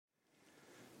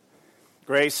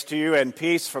Grace to you and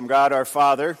peace from God our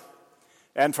Father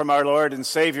and from our Lord and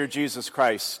Savior Jesus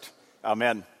Christ.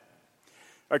 Amen.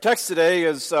 Our text today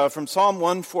is from Psalm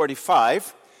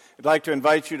 145. I'd like to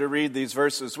invite you to read these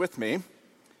verses with me.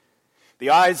 The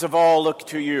eyes of all look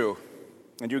to you,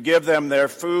 and you give them their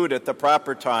food at the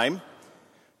proper time.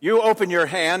 You open your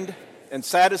hand and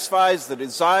satisfies the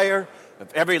desire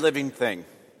of every living thing.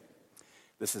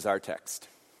 This is our text.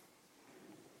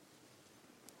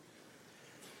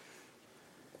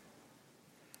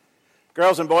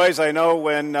 Girls and boys, I know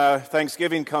when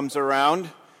Thanksgiving comes around,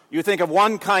 you think of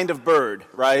one kind of bird,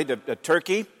 right? A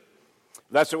turkey.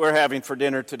 That's what we're having for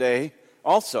dinner today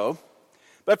also.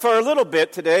 But for a little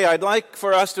bit today, I'd like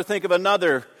for us to think of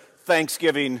another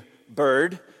Thanksgiving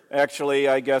bird. Actually,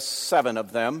 I guess 7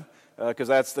 of them, because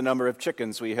that's the number of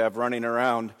chickens we have running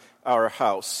around our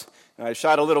house. And I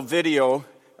shot a little video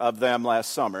of them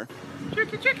last summer.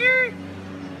 Chicky, chicky!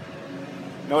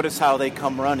 Notice how they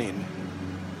come running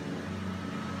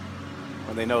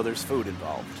when they know there's food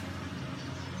involved.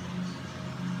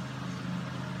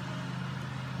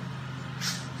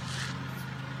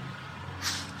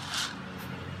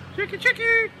 Chicky,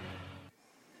 chicky!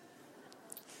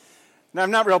 Now,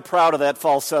 I'm not real proud of that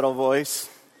falsetto voice,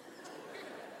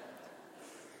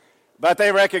 but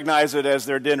they recognize it as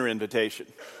their dinner invitation.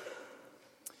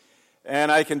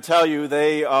 And I can tell you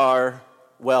they are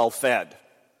well fed.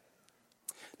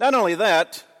 Not only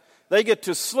that, they get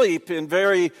to sleep in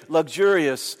very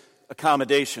luxurious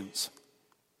accommodations.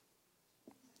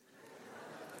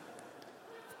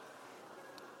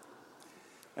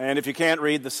 And if you can't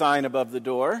read the sign above the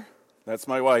door, that's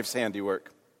my wife's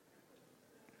handiwork.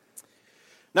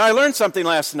 Now, I learned something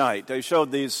last night. I showed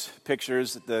these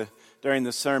pictures during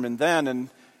the sermon then,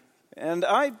 and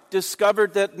I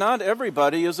discovered that not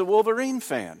everybody is a Wolverine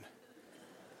fan.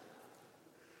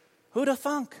 Who'd have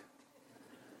thunk?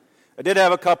 I did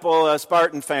have a couple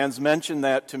Spartan fans mention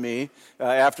that to me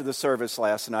after the service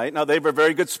last night. Now, they were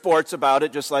very good sports about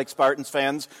it, just like Spartans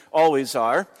fans always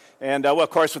are. And, of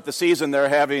course, with the season they're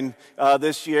having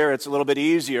this year, it's a little bit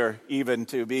easier even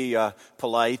to be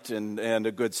polite and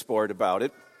a good sport about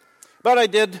it. But I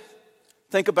did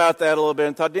think about that a little bit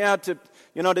and thought,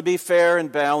 to be fair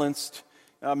and balanced,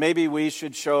 maybe we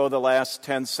should show the last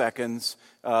 10 seconds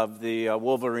of the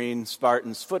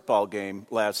Wolverine-Spartans football game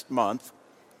last month.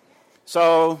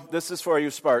 So this is for you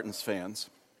Spartans fans.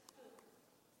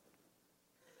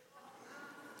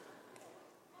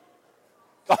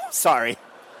 Oh, sorry.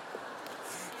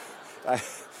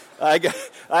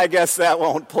 I guess that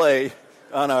won't play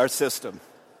on our system.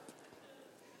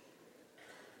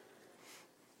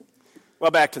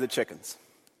 Well, back to the chickens.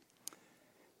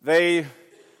 They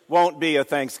won't be a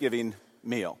Thanksgiving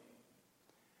meal,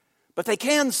 but they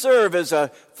can serve as a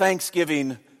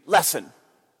Thanksgiving lesson.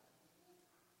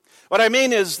 What I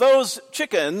mean is those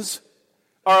chickens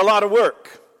are a lot of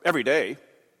work every day,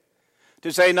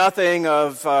 to say nothing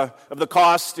of the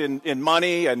cost in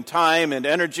money and time and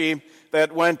energy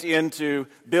that went into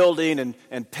building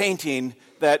and painting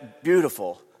that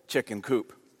beautiful chicken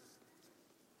coop.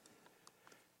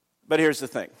 But here's the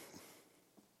thing.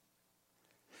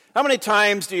 How many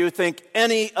times do you think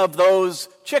any of those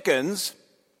chickens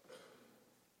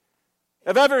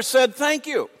have ever said thank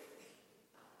you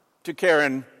to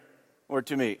Karen or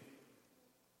to me?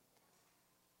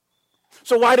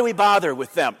 So why do we bother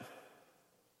with them?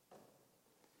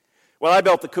 Well, I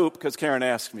built the coop because Karen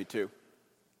asked me to.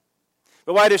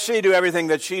 But why does she do everything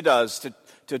that she does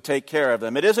to take care of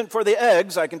them? It isn't for the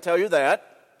eggs, I can tell you that.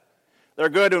 They're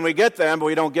good when we get them, but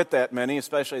we don't get that many,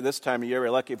 especially this time of year.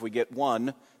 We're lucky if we get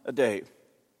one a day.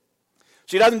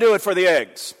 She doesn't do it for the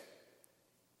eggs.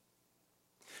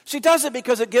 She does it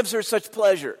because it gives her such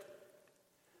pleasure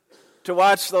to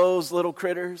watch those little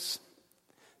critters,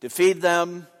 to feed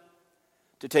them,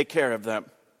 to take care of them.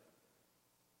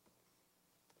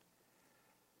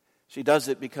 She does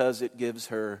it because it gives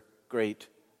her great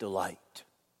delight.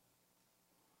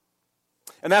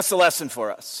 And that's the lesson for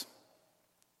us.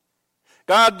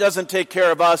 God doesn't take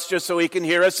care of us just so he can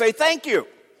hear us say thank you.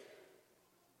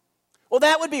 Well,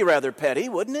 that would be rather petty,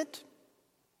 wouldn't it?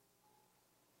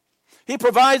 He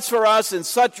provides for us in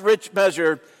such rich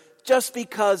measure just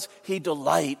because he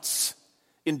delights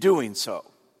in doing so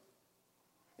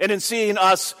and in seeing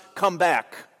us come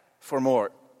back for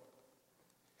more,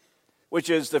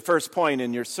 which is the first point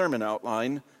in your sermon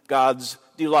outline, God's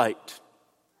delight.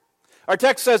 Our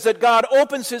text says that God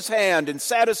opens his hand and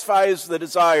satisfies the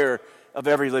desire of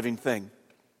every living thing.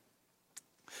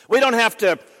 We don't have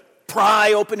to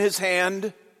pry open his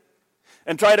hand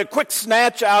and try to quick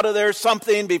snatch out of there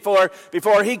something before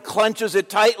he clenches it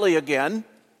tightly again.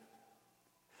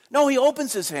 No, he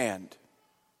opens his hand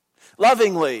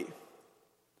lovingly,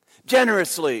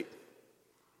 generously,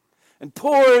 and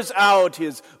pours out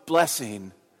his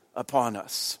blessing upon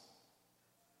us.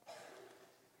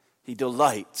 He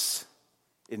delights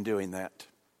in doing that.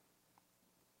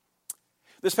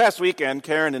 This past weekend,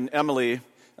 Karen and Emily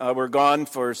were gone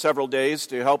for several days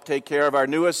to help take care of our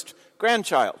newest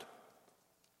grandchild.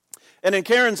 And in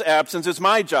Karen's absence, it's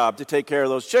my job to take care of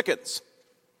those chickens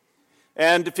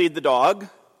and to feed the dog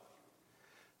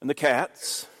and the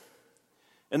cats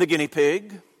and the guinea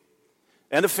pig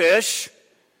and the fish.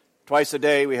 Twice a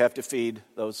day we have to feed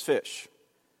those fish.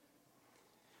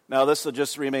 Now this will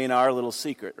just remain our little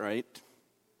secret, right?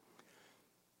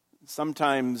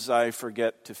 Sometimes I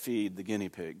forget to feed the guinea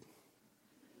pig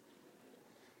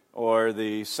or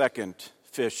the second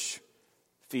fish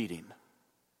feeding.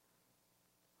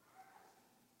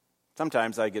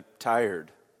 Sometimes I get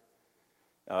tired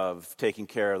of taking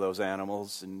care of those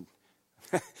animals and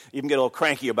even get a little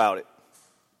cranky about it.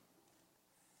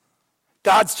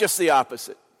 God's just the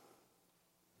opposite.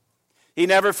 He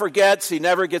never forgets, he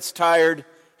never gets tired,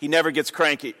 he never gets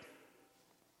cranky.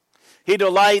 He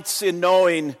delights in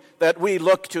knowing that we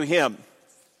look to him.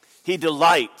 He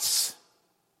delights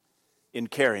in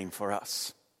caring for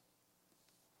us.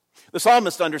 The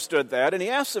psalmist understood that, and he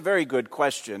asks a very good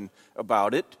question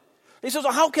about it. He says,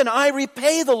 well, how can I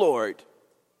repay the Lord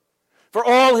for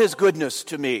all his goodness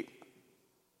to me?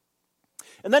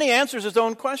 And then he answers his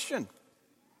own question.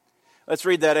 Let's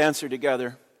read that answer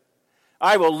together.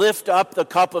 I will lift up the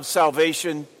cup of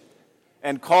salvation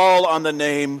and call on the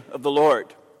name of the Lord.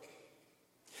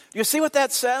 Do you see what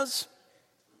that says?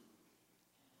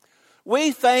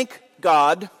 We thank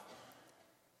God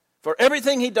for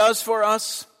everything he does for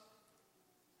us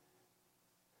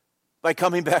by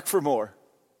coming back for more,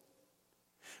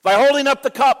 by holding up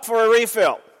the cup for a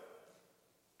refill,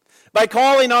 by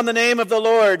calling on the name of the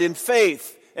Lord in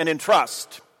faith and in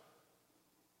trust.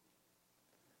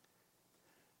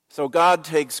 So God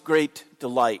takes great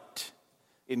delight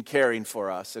in caring for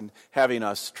us and having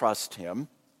us trust him.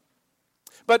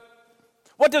 But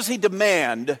what does he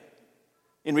demand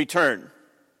in return?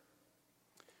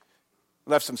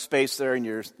 Left some space there in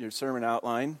your sermon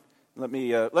outline. Let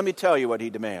me tell you what he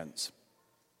demands.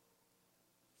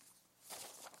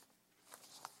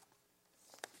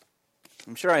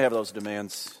 I'm sure I have those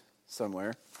demands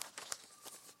somewhere.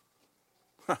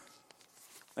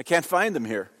 I can't find them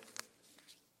here.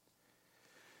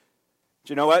 But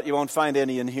you know what? You won't find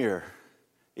any in here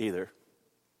either.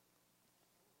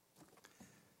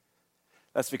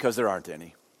 That's because there aren't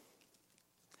any.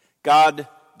 God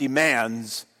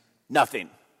demands nothing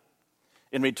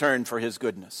in return for his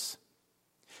goodness.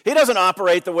 He doesn't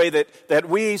operate the way that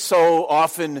we so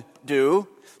often do.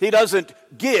 He doesn't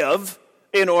give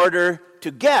in order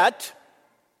to get.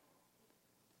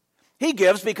 He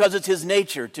gives because it's his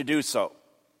nature to do so.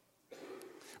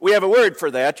 We have a word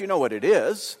for that. You know what it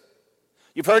is.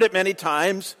 You've heard it many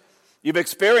times. You've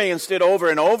experienced it over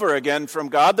and over again from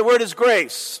God. The word is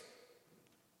grace.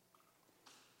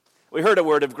 We heard a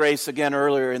word of grace again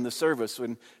earlier in the service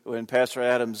when Pastor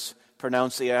Adams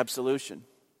pronounced the absolution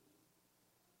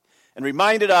and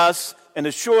reminded us and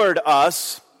assured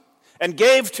us and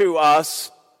gave to us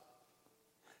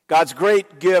God's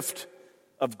great gift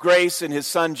of grace in his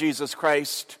Son, Jesus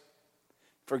Christ,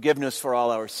 forgiveness for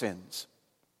all our sins.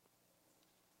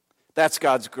 That's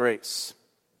God's grace.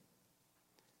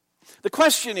 The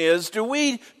question is, do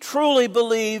we truly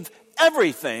believe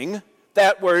everything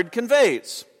that word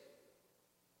conveys?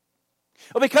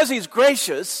 Well, because he's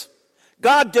gracious,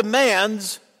 God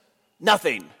demands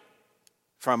nothing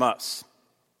from us.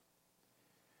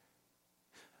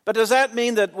 But does that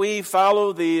mean that we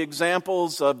follow the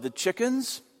examples of the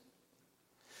chickens?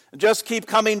 And just keep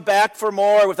coming back for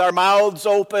more with our mouths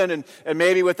open and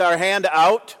maybe with our hand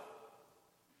out?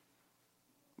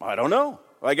 I don't know.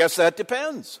 I guess that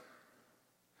depends.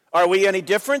 Are we any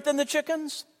different than the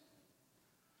chickens?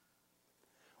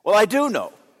 Well, I do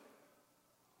know.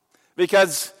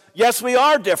 Because, yes, we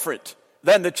are different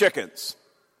than the chickens.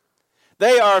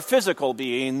 They are physical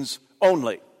beings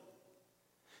only.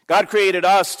 God created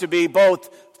us to be both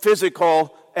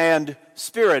physical and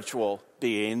spiritual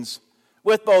beings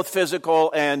with both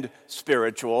physical and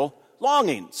spiritual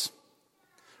longings,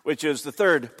 which is the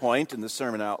third point in the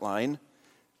sermon outline,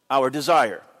 our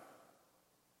desire.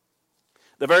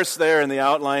 The verse there in the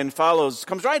outline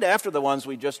comes right after the ones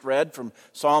we just read from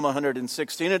Psalm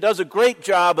 116. It does a great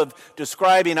job of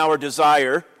describing our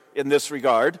desire in this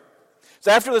regard.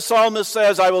 So after the psalmist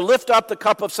says, I will lift up the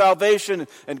cup of salvation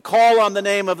and call on the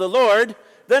name of the Lord,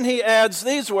 then he adds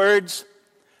these words,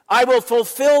 I will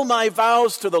fulfill my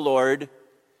vows to the Lord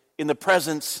in the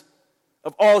presence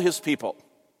of all his people.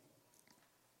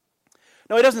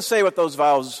 Now, he doesn't say what those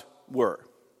vows were.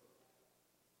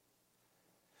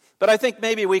 But I think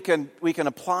maybe we can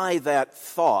apply that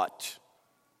thought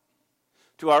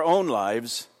to our own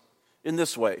lives in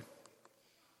this way.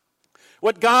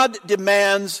 What God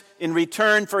demands in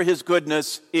return for his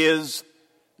goodness is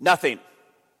nothing.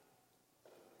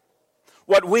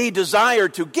 What we desire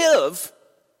to give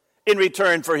in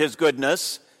return for his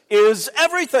goodness is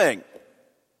everything. Of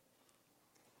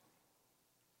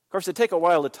course, it'd take a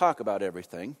while to talk about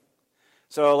everything,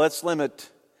 so let's limit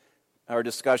our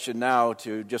discussion now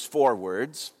to just 4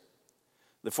 words.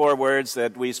 The 4 words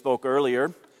that we spoke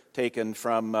earlier, taken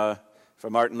from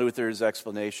Martin Luther's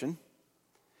explanation,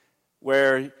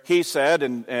 where he said,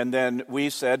 and then we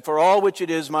said, for all which it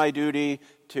is my duty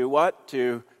to what?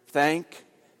 To thank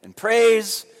and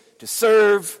praise, to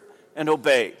serve and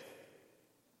obey.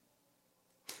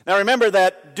 Now remember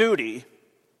that duty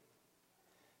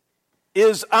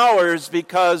is ours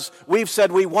because we've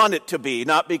said we want it to be,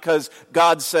 not because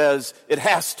God says it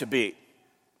has to be.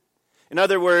 In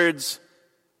other words,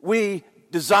 we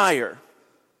desire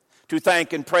to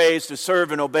thank and praise, to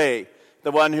serve and obey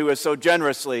the one who has so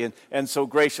generously and so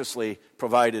graciously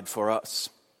provided for us.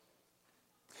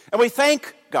 And we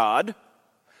thank God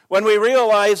when we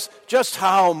realize just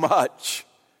how much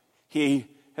he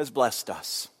has blessed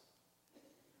us.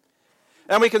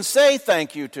 And we can say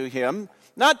thank you to him,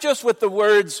 not just with the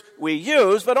words we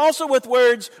use, but also with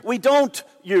words we don't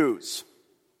use.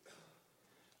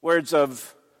 Words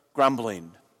of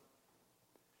grumbling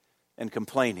and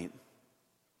complaining.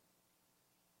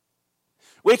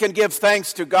 We can give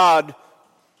thanks to God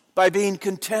by being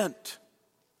content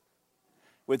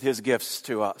with his gifts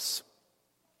to us.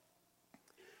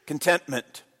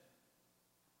 Contentment.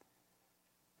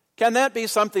 Can that be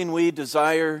something we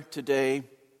desire today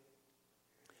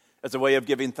as a way of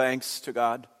giving thanks to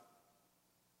God?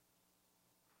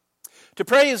 To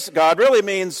praise God really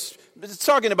means, it's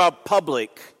talking about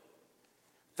public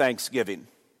thanksgiving.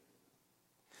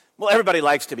 Well, everybody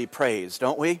likes to be praised,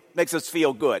 don't we? Makes us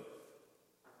feel good.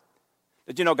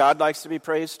 Did you know God likes to be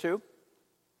praised too?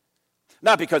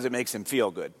 Not because it makes him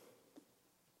feel good,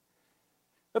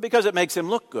 but because it makes him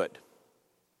look good.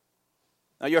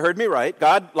 Now, you heard me right.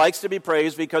 God likes to be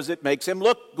praised because it makes him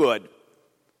look good.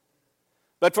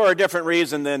 But for a different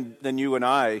reason than you and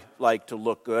I like to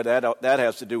look good. That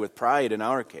has to do with pride in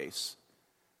our case.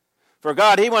 For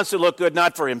God, he wants to look good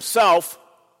not for himself,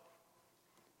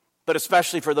 but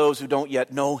especially for those who don't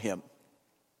yet know him.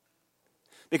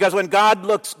 Because when God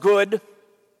looks good,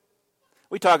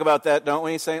 we talk about that, don't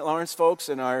we, St. Lawrence folks,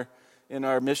 in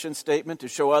our mission statement, to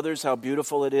show others how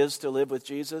beautiful it is to live with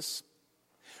Jesus.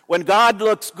 When God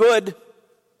looks good,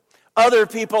 other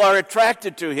people are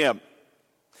attracted to him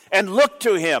and look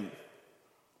to him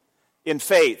in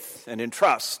faith and in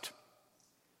trust.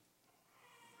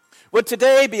 Would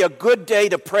today be a good day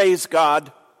to praise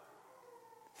God,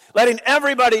 letting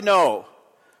everybody know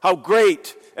how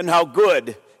great and how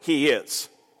good he is?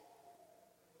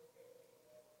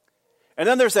 And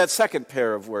then there's that second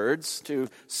pair of words, to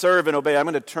serve and obey. I'm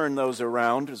going to turn those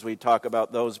around as we talk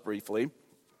about those briefly.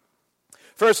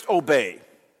 First, obey.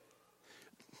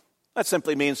 That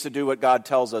simply means to do what God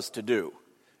tells us to do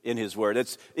in his word.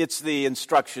 It's the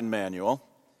instruction manual.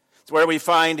 It's where we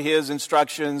find his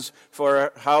instructions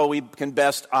for how we can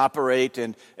best operate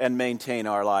and maintain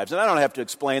our lives. And I don't have to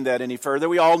explain that any further.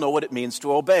 We all know what it means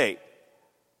to obey.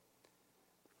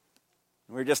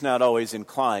 We're just not always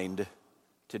inclined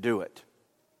to do it.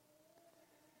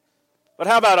 But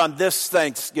how about on this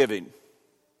Thanksgiving?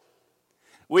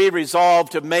 We resolve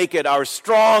to make it our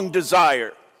strong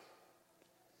desire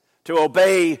to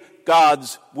obey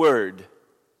God's word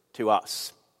to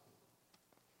us.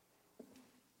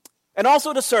 And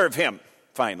also to serve him,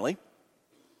 finally.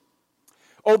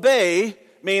 Obey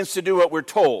means to do what we're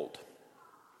told.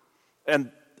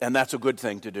 And that's a good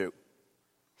thing to do.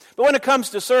 But when it comes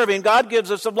to serving, God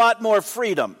gives us a lot more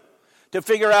freedom to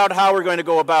figure out how we're going to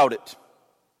go about it.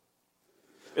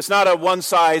 It's not a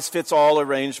one-size-fits-all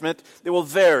arrangement. It will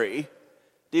vary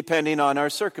depending on our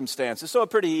circumstances. So a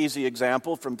pretty easy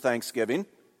example from Thanksgiving.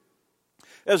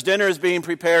 As dinner is being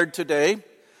prepared today,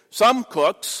 some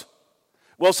cooks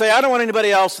will say, I don't want anybody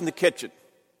else in the kitchen.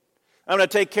 I'm going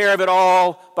to take care of it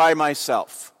all by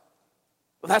myself.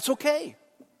 Well, that's okay.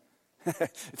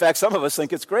 In fact, some of us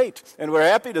think it's great, and we're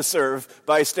happy to serve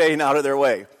by staying out of their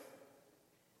way.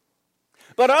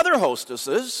 But other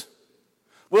hostesses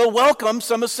will welcome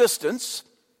some assistance.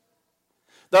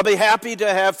 They'll be happy to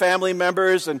have family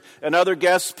members and other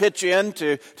guests pitch in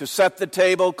to set the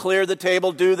table, clear the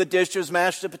table, do the dishes,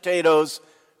 mash the potatoes,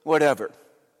 whatever.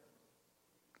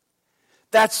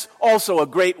 That's also a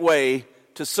great way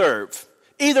to serve.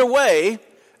 Either way,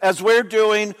 as we're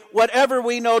doing whatever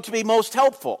we know to be most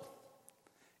helpful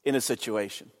in a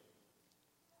situation.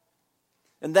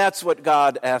 And that's what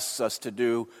God asks us to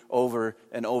do over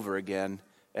and over again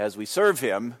as we serve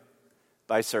Him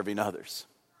by serving others.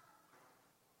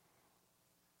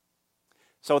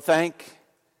 So thank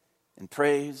and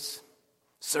praise,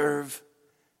 serve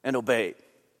and obey.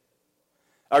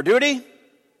 Our duty?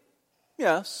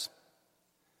 Yes.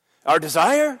 Our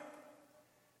desire?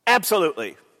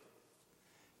 Absolutely.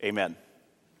 Amen.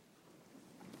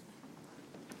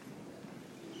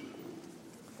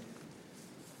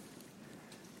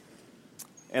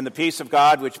 And the peace of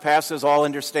God, which passes all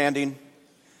understanding,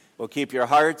 will keep your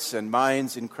hearts and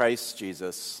minds in Christ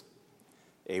Jesus.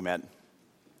 Amen.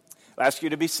 I'll ask you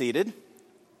to be seated.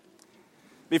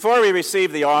 Before we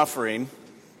receive the offering,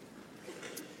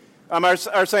 our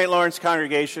St. Lawrence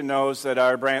congregation knows that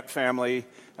our Brandt family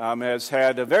has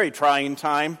had a very trying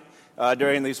time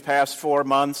during these past 4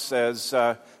 months as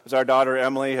our daughter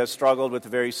Emily has struggled with a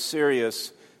very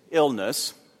serious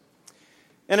illness.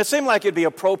 And it seemed like it'd be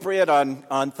appropriate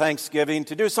on Thanksgiving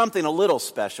to do something a little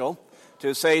special,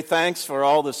 to say thanks for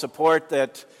all the support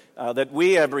that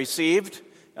we have received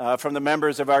from the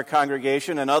members of our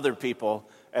congregation and other people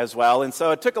as well. And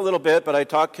so it took a little bit, but I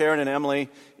talked Karen and Emily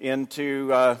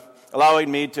into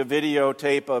allowing me to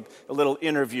videotape a little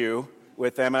interview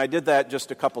with them. And I did that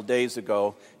just a couple days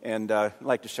ago, and I'd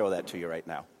like to show that to you right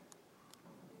now.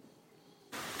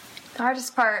 The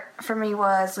hardest part for me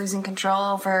was losing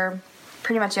control over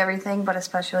pretty much everything, but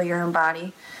especially your own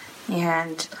body,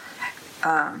 and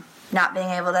not being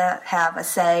able to have a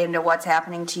say into what's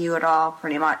happening to you at all,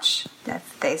 pretty much.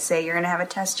 If they say you're going to have a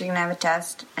test, you're going to have a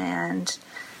test, and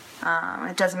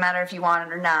it doesn't matter if you want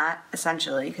it or not,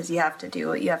 essentially, because you have to do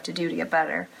what you have to do to get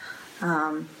better.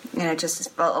 And it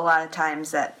just a lot of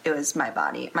times that it was my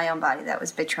body, my own body, that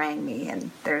was betraying me,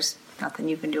 and there's nothing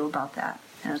you can do about that,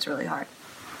 and it's really hard.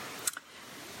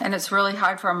 And it's really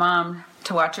hard for a mom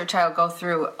to watch her child go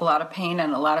through a lot of pain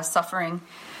and a lot of suffering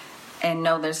and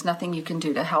know there's nothing you can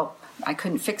do to help. I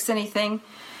couldn't fix anything,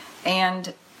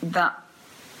 and the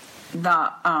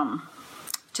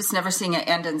just never seeing an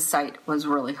end in sight was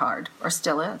really hard, or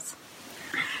still is.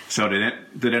 So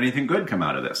did anything good come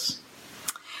out of this?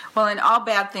 Well, in all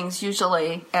bad things,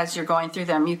 usually as you're going through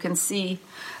them, you can see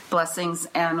blessings,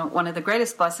 and one of the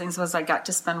greatest blessings was I got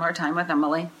to spend more time with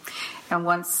Emily. And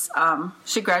once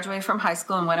she graduated from high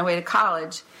school and went away to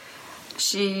college,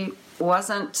 she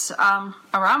wasn't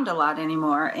around a lot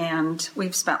anymore, and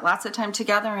we've spent lots of time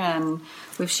together, and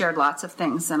we've shared lots of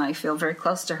things, and I feel very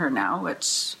close to her now,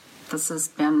 which this has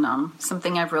been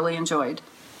something I've really enjoyed.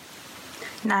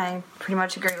 And I pretty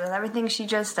much agree with everything she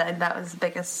just said. That was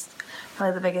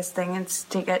probably the biggest thing, is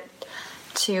to get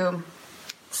to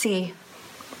see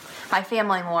my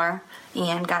family more,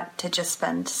 and got to just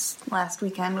spend last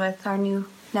weekend with our new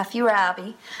nephew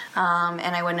Robbie,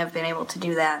 and I wouldn't have been able to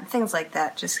do that. Things like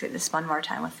that, just get to spend more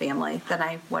time with family than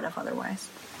I would have otherwise.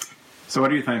 So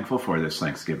what are you thankful for this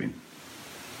Thanksgiving?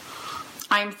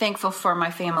 I'm thankful for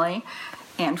my family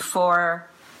and for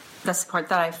the support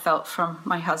that I felt from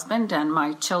my husband and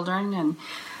my children,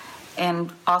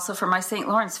 and also for my St.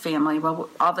 Lawrence family. Well,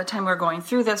 all the time we're going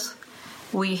through this,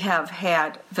 we have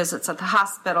had visits at the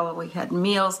hospital, we had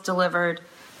meals delivered,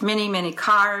 many, many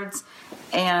cards,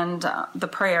 and the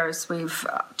prayers we've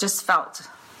just felt.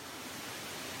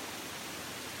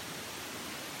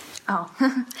 I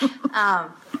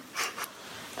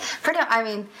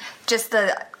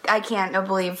can't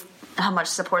believe how much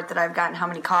support that I've gotten, how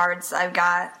many cards I've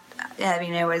got. I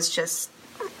mean, it was just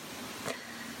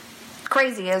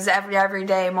crazy. It was every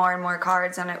day more and more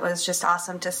cards, and it was just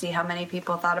awesome to see how many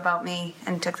people thought about me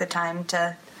and took the time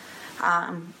to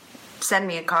send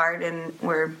me a card, and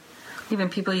were even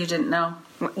people you didn't know.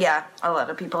 Yeah, a lot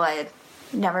of people I had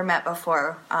never met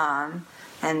before,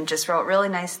 and just wrote really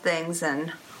nice things,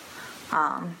 and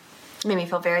made me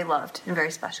feel very loved and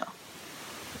very special.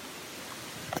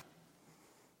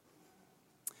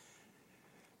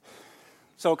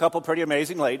 So a couple pretty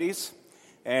amazing ladies,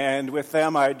 and with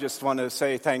them I just want to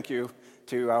say thank you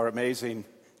to our amazing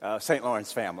St.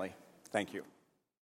 Lawrence family. Thank you.